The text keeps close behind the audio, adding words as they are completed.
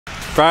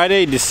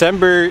Friday,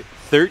 December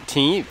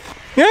 13th.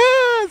 Yeah,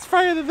 it's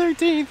Friday the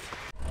 13th.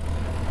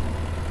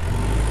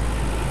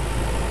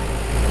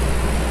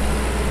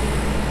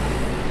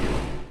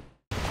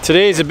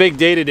 Today is a big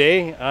day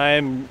today.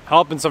 I'm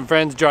helping some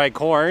friends dry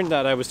corn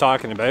that I was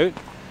talking about.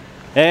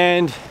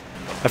 And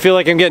I feel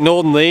like I'm getting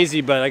old and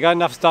lazy, but I got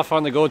enough stuff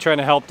on the go trying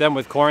to help them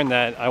with corn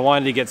that I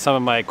wanted to get some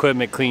of my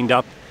equipment cleaned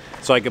up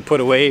so I could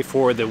put away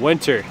for the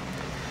winter.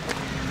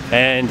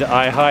 And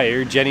I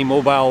hired Jenny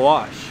Mobile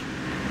Wash.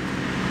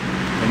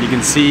 And you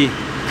can see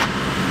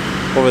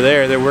over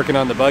there, they're working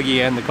on the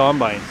buggy and the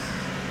combine.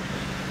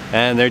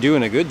 And they're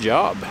doing a good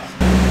job.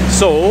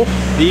 So,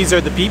 these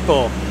are the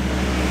people.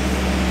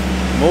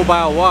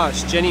 Mobile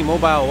Wash, Jenny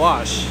Mobile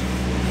Wash.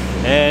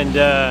 And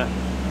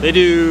they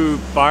do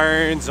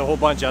barns, a whole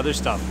bunch of other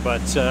stuff.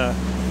 But as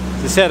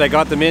I said, I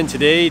got them in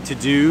today to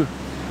do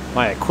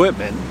my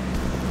equipment.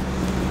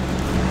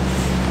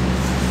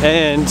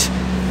 And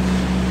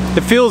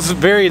it feels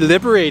very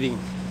liberating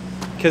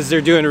because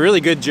they're doing a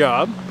really good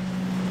job.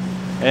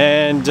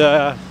 And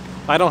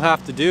I don't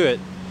have to do it.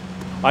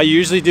 I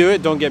usually do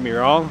it, don't get me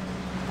wrong.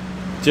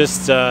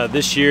 Just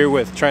this year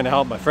with trying to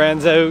help my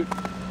friends out,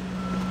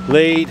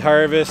 late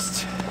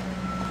harvest,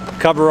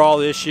 cover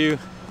all issue,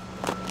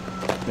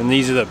 and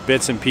these are the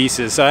bits and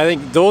pieces. So I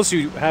think those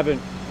who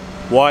haven't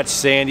watched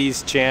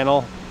Sandy's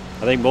channel,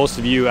 I think most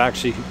of you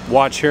actually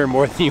watch her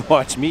more than you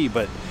watch me,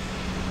 but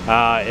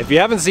if you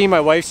haven't seen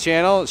my wife's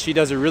channel, she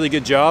does a really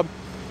good job.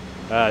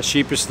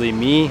 Sheepishly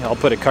me, I'll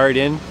put a card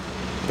in.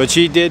 But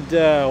she did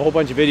a whole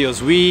bunch of videos.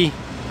 We,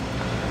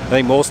 I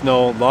think most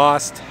know,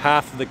 lost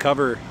half of the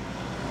cover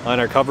on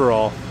our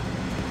coverall.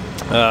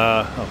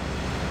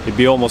 It'd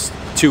be almost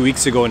 2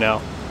 weeks ago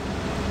now.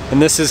 And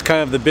this is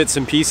kind of the bits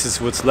and pieces,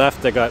 what's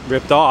left that got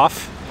ripped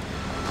off.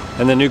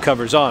 And the new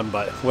cover's on.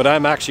 But what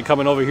I'm actually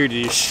coming over here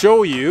to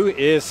show you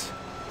is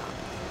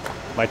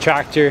my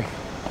tractor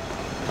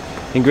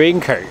and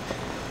grading cart.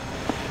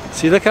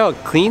 See, look how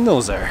clean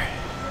those are.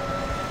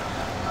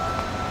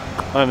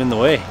 I'm in the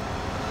way.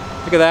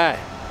 Look at that.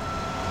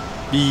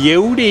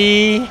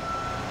 Beauty.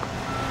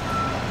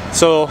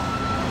 So,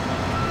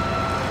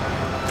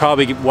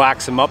 probably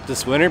wax them up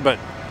this winter, but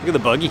look at the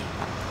buggy.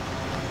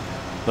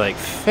 Like,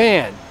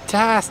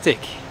 fantastic.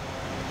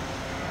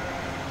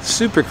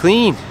 Super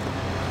clean.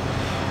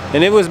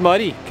 And it was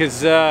muddy,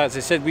 because as I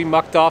said, we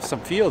mucked off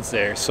some fields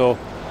there, so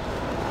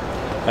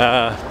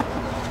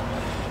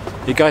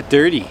it got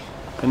dirty,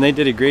 and they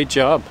did a great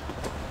job.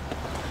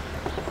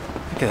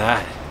 Look at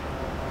that.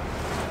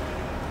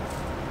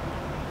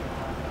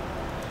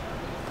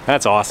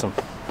 That's awesome.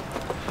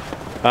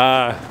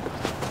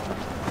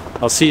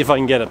 I'll see if I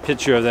can get a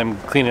picture of them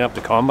cleaning up the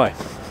combine.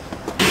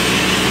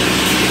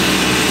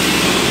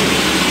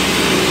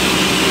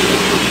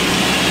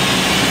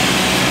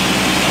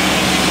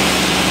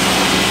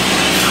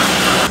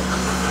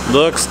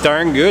 Looks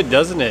darn good,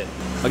 doesn't it?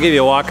 I'll give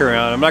you a walk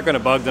around. I'm not going to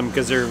bug them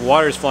because their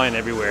water's flying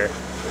everywhere.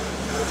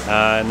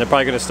 And they're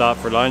probably going to stop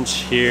for lunch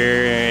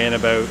here in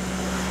about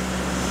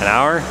an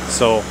hour.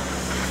 So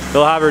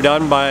they'll have her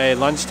done by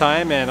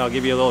lunchtime, and I'll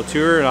give you a little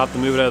tour, and I'll have to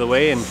move it out of the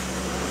way and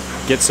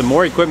get some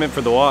more equipment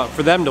for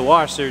them to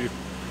wash. They're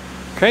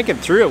cranking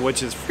through it,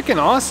 which is freaking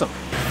awesome.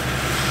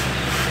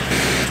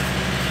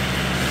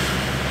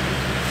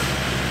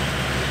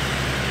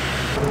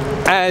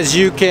 As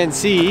you can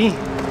see,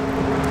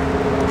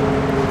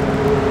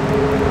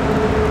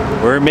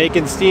 we're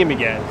making steam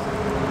again.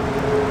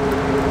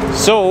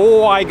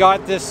 So I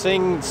got this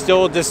thing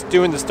still just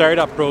doing the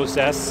startup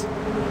process.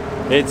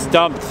 It's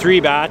dumped 3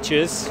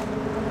 batches.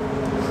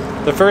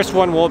 The first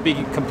one won't be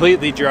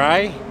completely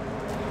dry,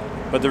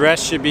 but the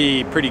rest should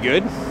be pretty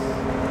good.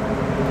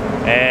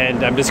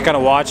 And I'm just kind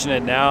of watching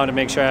it now to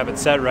make sure I have it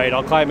set right.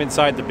 I'll climb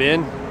inside the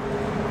bin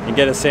and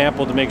get a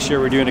sample to make sure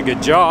we're doing a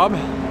good job.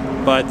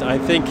 But I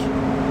think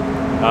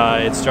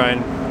it's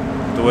drying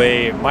the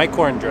way my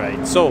corn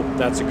dried, so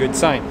that's a good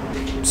sign.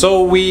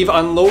 So we've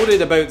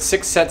unloaded about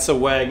 6 sets of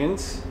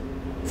wagons,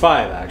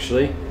 5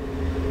 actually.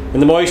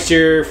 And the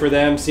moisture for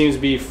them seems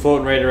to be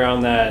floating right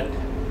around that,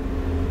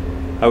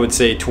 I would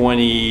say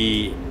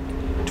 29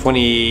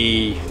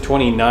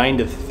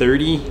 to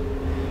 30.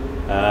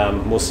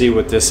 We'll see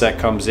what this set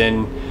comes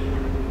in.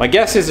 My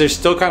guess is they're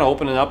still kind of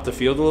opening up the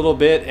field a little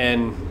bit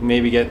and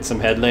maybe getting some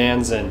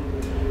headlands and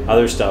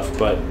other stuff,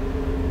 but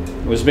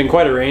it's been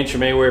quite a range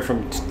from anywhere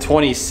from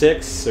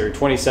 26 or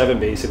 27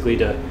 basically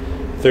to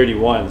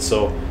 31.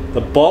 So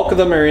the bulk of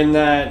them are in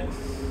that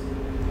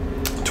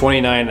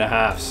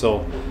 29.5.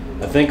 So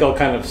I think I'll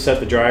kind of set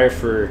the dryer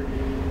for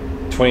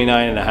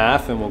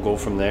 29.5 and we'll go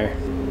from there.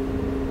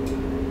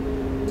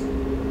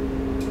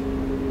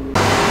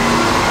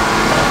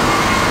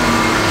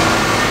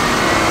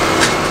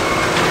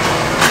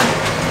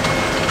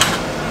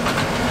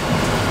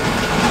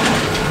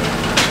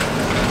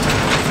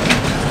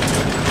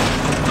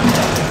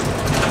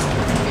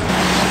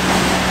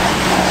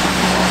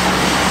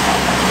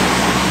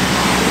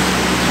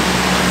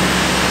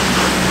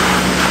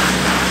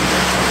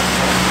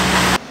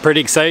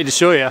 Pretty excited to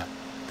show you.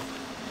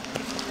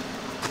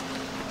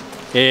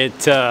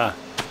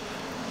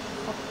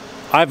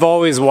 I've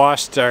always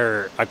washed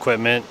our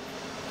equipment,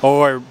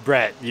 or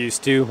Brett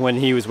used to when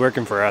he was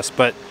working for us,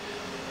 but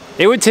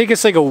it would take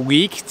us like a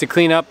week to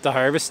clean up the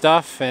harvest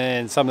stuff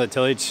and some of the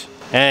tillage.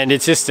 And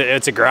it's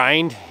a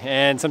grind,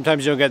 and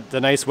sometimes you'll get the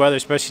nice weather,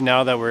 especially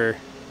now that we're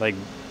like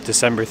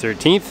December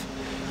 13th.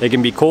 It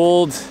can be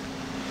cold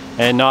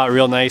and not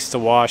real nice to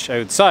wash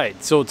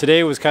outside. So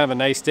today was kind of a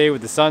nice day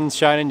with the sun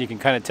shining. You can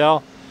kind of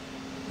tell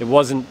it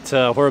wasn't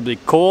horribly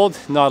cold,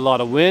 not a lot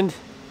of wind,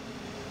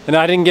 and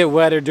I didn't get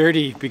wet or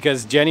dirty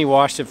because Jenny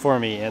washed it for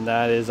me, and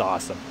that is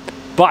awesome.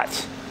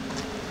 But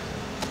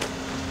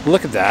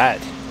look at that.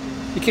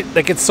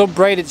 Like, it's so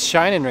bright it's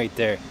shining right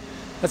there.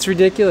 That's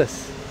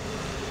ridiculous.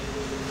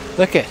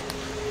 Look at.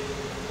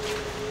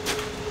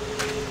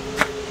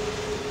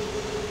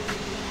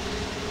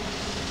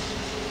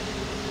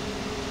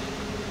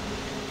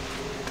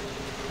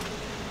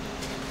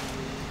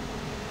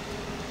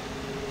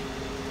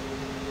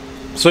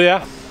 So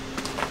yeah,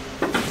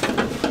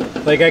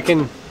 like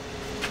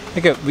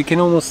we can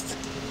almost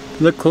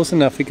look close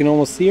enough, we can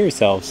almost see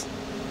ourselves.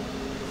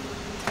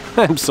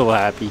 I'm so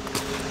happy.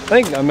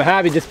 I think I'm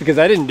happy just because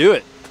I didn't do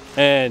it,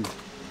 and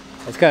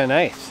it's kind of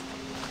nice.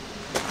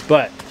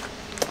 But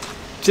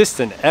just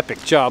an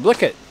epic job.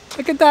 Look at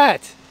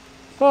that.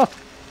 Oh,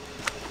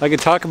 I could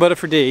talk about it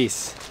for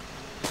days.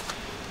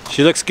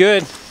 She looks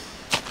good.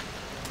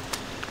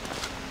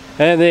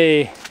 And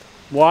they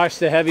washed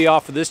the heavy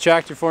off of this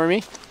tractor for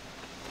me.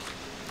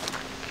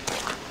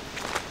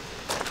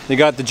 They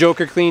got the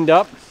Joker cleaned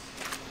up.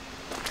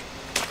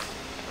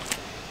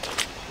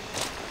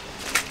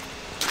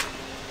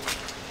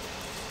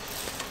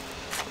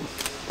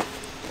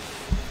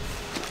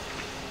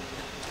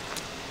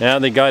 Yeah,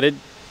 they got it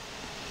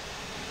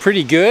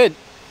pretty good.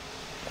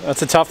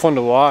 That's a tough one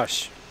to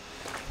wash.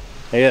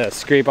 I gotta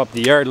scrape up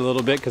the yard a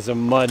little bit because of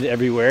mud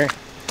everywhere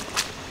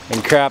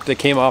and crap that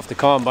came off the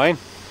combine.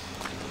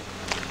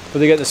 But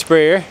they got the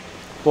sprayer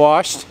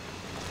washed.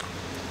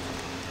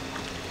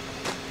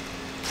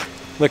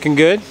 Looking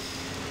good.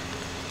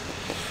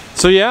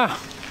 So yeah,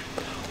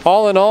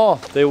 all in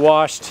all, they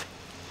washed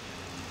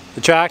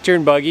the tractor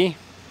and buggy,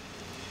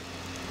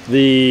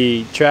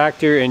 the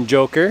tractor and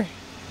Joker,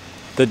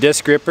 the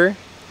disc ripper,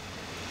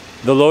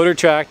 the loader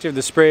tractor,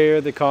 the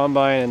sprayer, the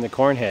combine, and the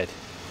corn head.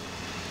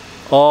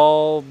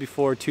 All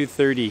before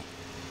 2:30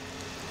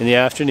 in the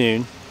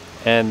afternoon,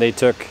 and they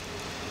took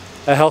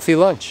a healthy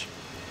lunch.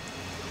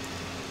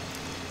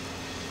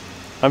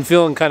 I'm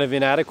feeling kind of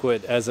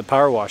inadequate as a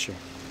power washer.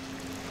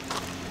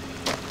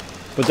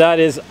 But that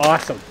is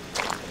awesome.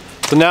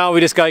 So now we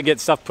just gotta get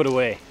stuff put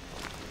away,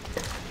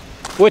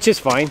 which is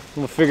fine.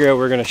 We'll figure out where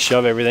we're gonna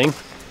shove everything.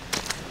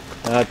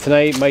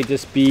 Tonight might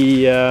just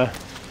be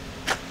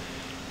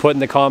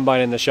putting the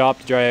combine in the shop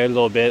to dry out a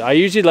little bit. I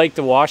usually like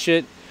to wash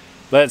it,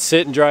 let it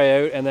sit and dry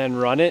out, and then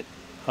run it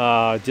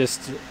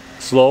just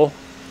slow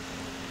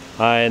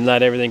and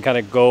let everything kind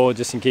of go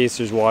just in case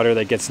there's water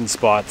that gets in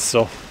spots.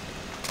 So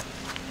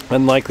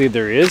unlikely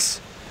there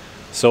is,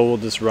 so we'll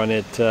just run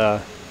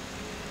it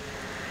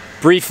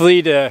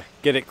briefly to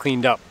get it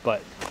cleaned up.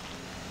 But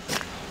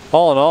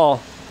all in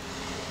all,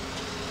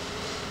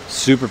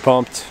 super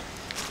pumped.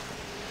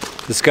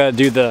 Just gotta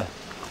do the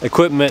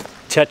equipment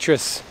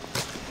Tetris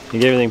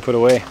and get everything put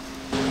away.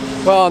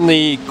 Well, on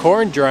the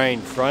corn drying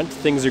front,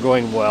 things are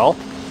going well.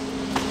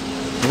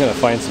 I'm gonna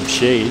find some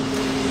shade.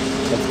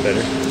 That's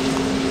better.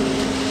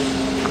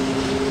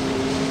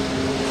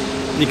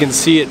 You can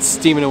see it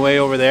steaming away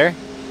over there.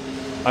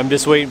 I'm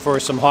just waiting for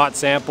some hot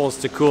samples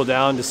to cool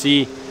down to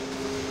see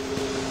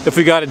if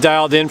we got it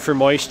dialed in for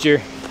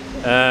moisture.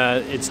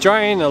 It's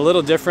drying a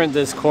little different,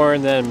 this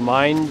corn, than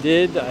mine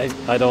did.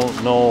 I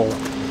don't know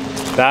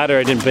that, or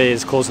I didn't pay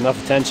as close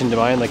enough attention to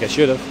mine like I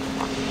should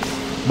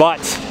have. But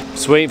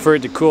just waiting for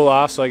it to cool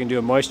off so I can do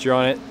a moisture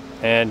on it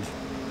and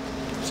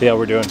see how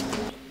we're doing.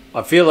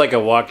 I feel like I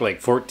walked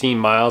like 14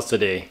 miles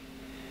today.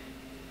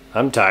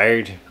 I'm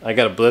tired. I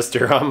got a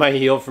blister on my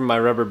heel from my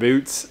rubber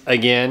boots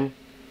again.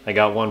 I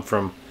got one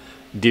from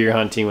deer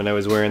hunting when I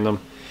was wearing them.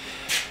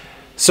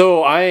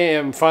 So I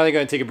am finally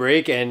going to take a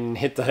break and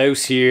hit the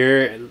house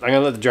here. I'm going to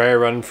let the dryer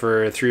run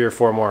for 3 or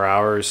 4 more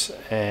hours,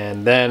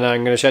 and then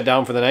I'm going to shut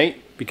down for the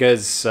night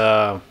because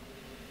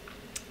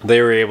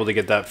they were able to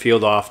get that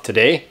field off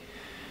today.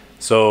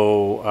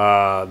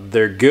 So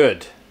they're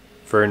good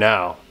for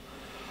now.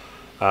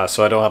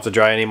 So I don't have to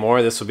dry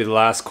anymore. This will be the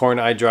last corn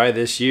I dry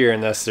this year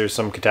unless there's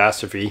some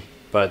catastrophe.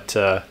 But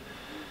I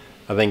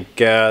think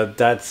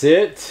that's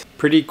it.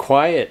 Pretty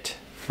quiet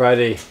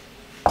Friday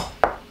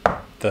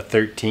the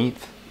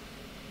 13th.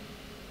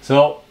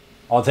 So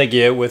I'll take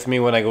you out with me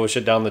when I go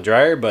shut down the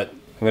dryer, but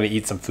I'm gonna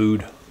eat some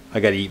food. I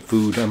gotta eat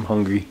food, I'm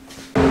hungry.